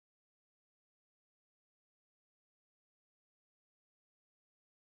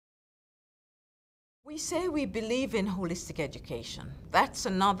We say we believe in holistic education. That's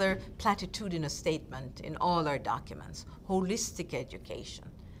another platitudinous statement in all our documents, holistic education.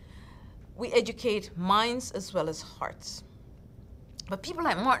 We educate minds as well as hearts. But people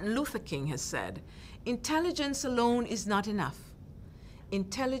like Martin Luther King has said, intelligence alone is not enough.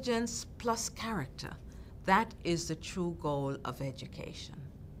 Intelligence plus character, that is the true goal of education.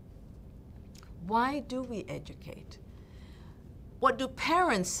 Why do we educate? What do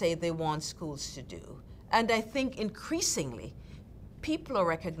parents say they want schools to do? And I think increasingly, people are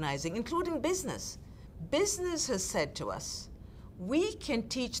recognizing, including business. Business has said to us, we can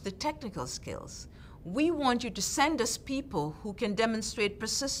teach the technical skills. We want you to send us people who can demonstrate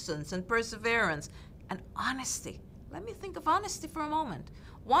persistence and perseverance and honesty. Let me think of honesty for a moment.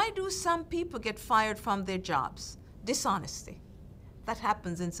 Why do some people get fired from their jobs? Dishonesty. That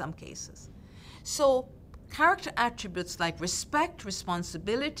happens in some cases. So character attributes like respect,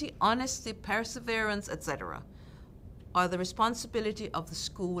 responsibility, honesty, perseverance, etc. are the responsibility of the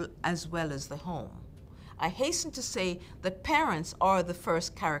school as well as the home. I hasten to say that parents are the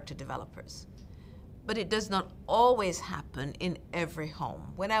first character developers, but it does not always happen in every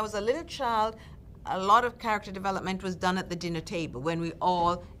home. When I was a little child, a lot of character development was done at the dinner table when we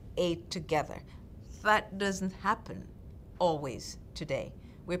all ate together. That doesn't happen always today,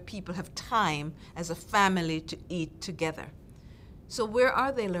 where people have time as a family to eat together. So where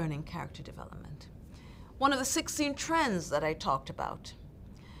are they learning character development? One of the 16 trends that I talked about,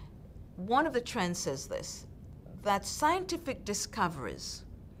 one of the trends says this, that scientific discoveries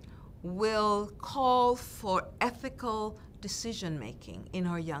will call for ethical decision-making in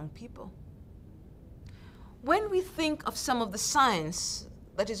our young people. When we think of some of the science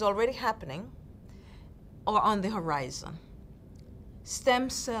that is already happening or on the horizon, stem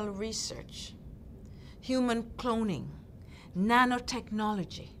cell research, human cloning,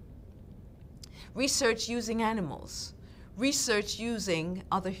 nanotechnology, research using animals, research using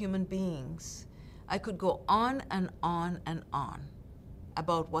other human beings. I could go on and on and on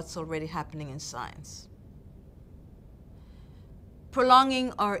about what's already happening in science.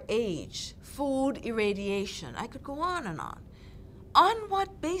 Prolonging our age, food irradiation, I could go on and on. On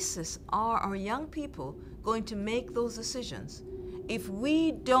what basis are our young people going to make those decisions if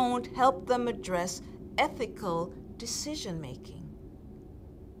we don't help them address ethical decision-making?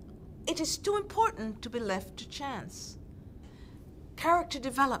 It is too important to be left to chance. Character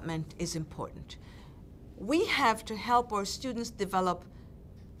development is important. We have to help our students develop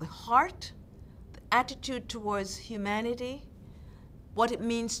the heart, the attitude towards humanity, what it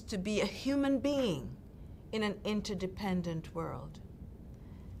means to be a human being in an interdependent world.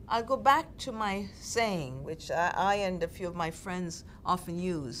 I'll go back to my saying, which I and a few of my friends often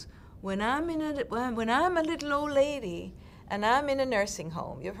use. When I'm a little old lady and I'm in a nursing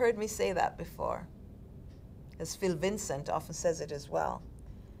home, you've heard me say that before, as Phil Vincent often says it as well.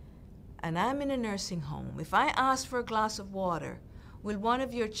 And I'm in a nursing home. If I ask for a glass of water, will one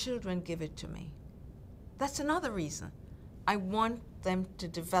of your children give it to me? That's another reason. I want them to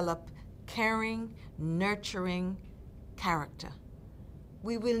develop caring, nurturing character.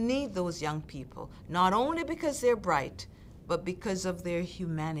 We will need those young people, not only because they're bright, but because of their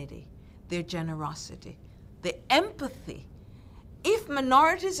humanity, their generosity, their empathy. If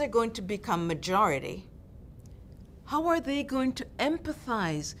minorities are going to become majority, how are they going to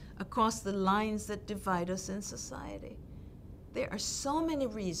empathize across the lines that divide us in society? There are so many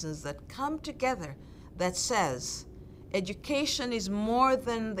reasons that come together that says education is more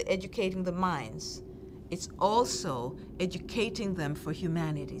than educating the minds. It's also educating them for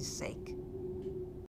humanity's sake.